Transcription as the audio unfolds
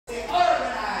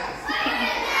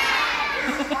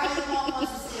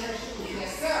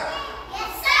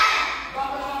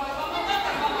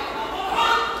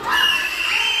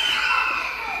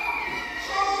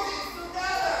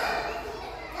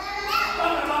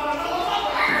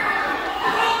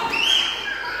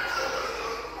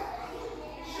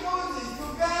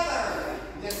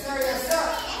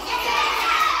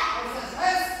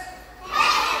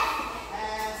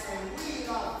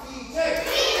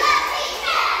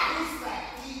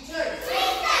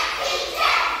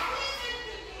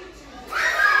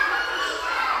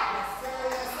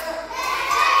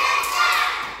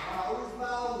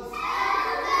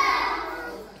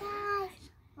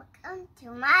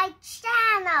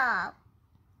job.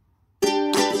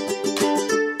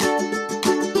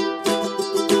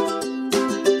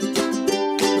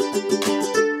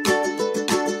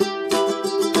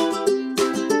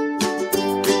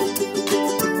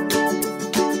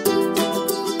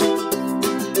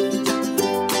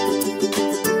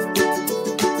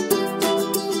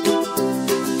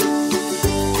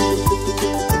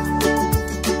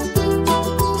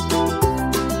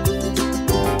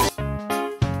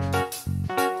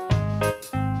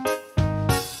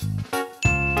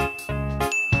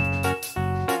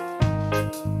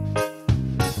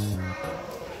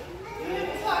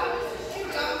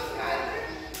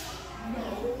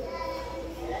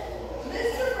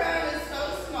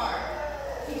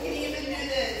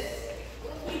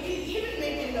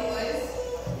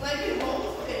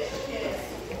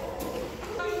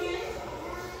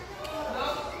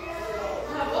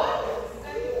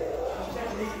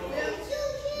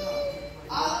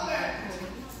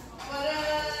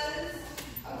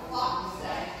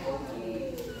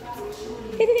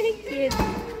 Cute.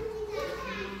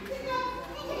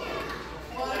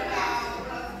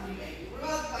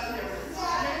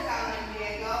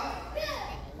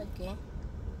 Okay.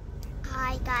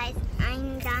 Hi guys,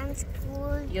 I'm done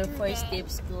school. Your today. first day of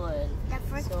school. The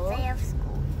first day of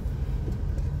school.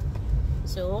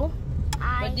 So,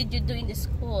 what did you do in the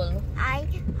school?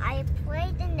 I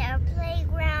played in the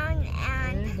playground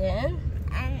And then?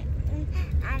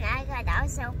 and I could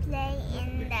also play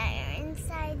in the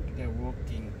inside. They're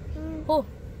walking. Oh.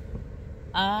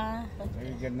 Are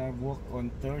you gonna walk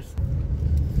on Thursday?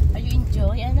 Are you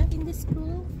enjoy anak in the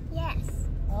school? Yes.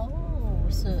 Oh,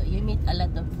 so you meet a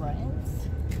lot of friends?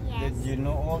 Yes. Did you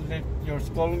know all your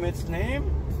schoolmates'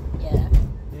 name? Yeah.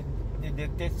 Did the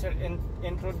teacher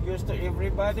introduce to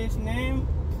everybody's name?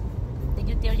 Did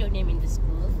you tell your name in the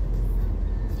school?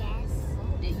 Yes.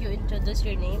 Did you introduce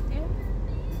your name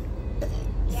there?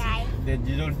 Yeah. Did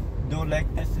you do like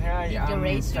this? Hi, Did you I'm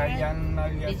raise your Cheyenne.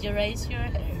 Did you raise your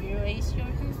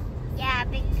hand? Yeah,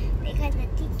 because the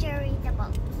teacher read the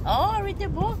book. Oh, read the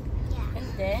book. Yeah. And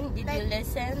then, did you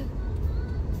listen?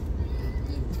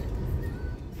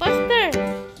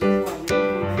 Faster!